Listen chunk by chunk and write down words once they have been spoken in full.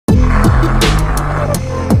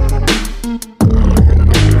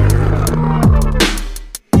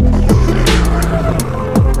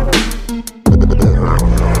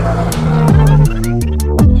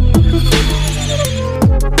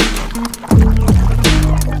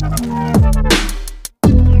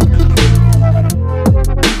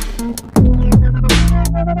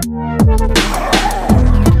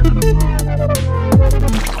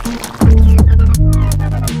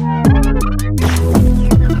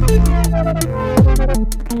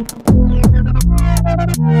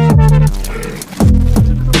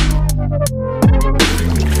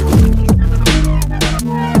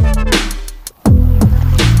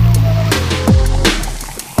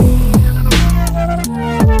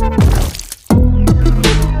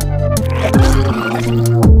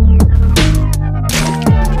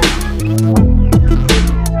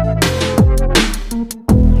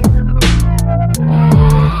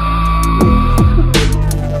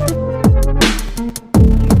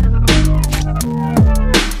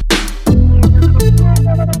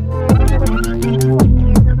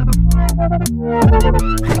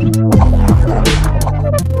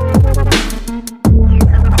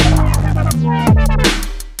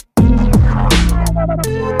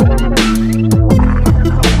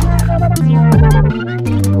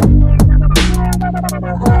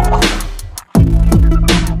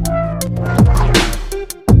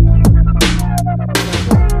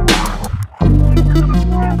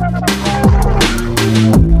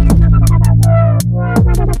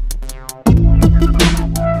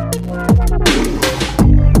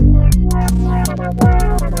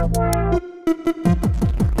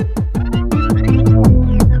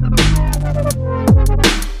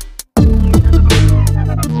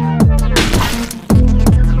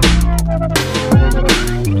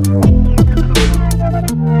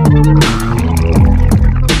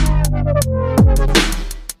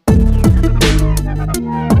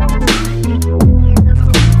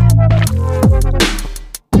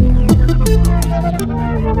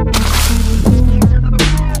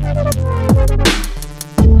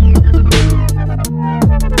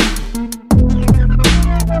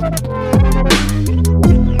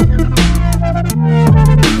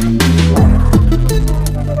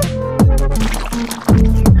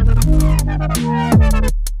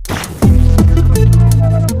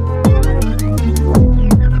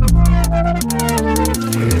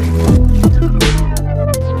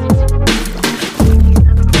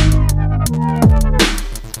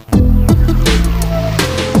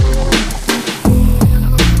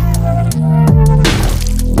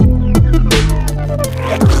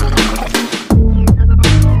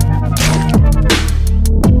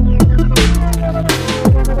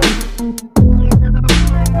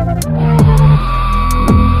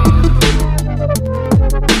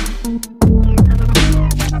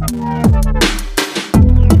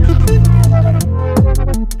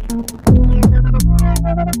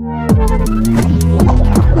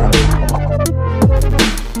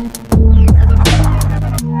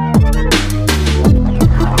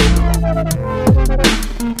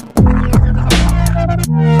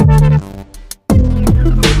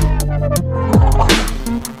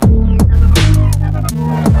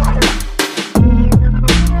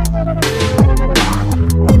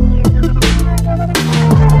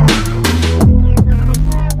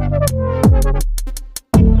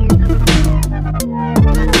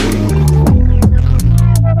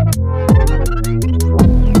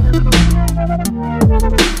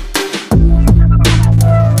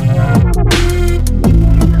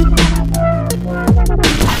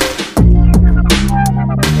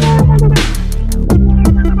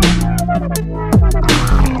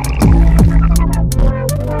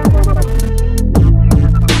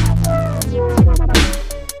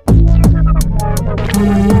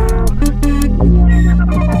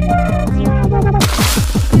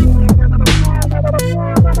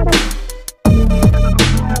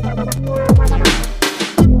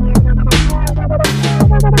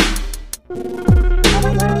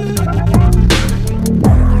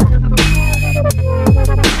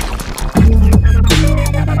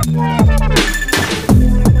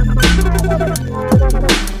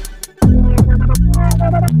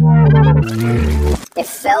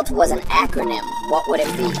felt was an acronym, what would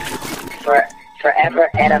it be? Forever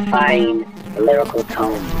edifying lyrical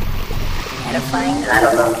tone. Edifying? I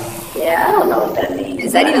don't know. Yeah, I don't know what that means.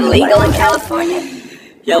 Is that even legal in California?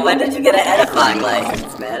 Yo, when did you get an edifying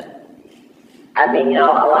license, man? I mean, I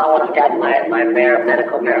almost got my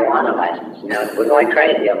medical marijuana license. We're going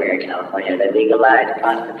crazy over here in California. They legalized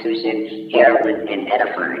prostitution, heroin, and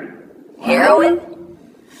edifying. Heroin?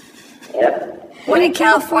 Yep. When did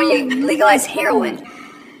California legalize heroin?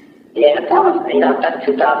 Yeah, that was, that's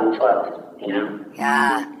 2012,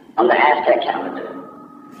 Yeah. on the Aztec calendar.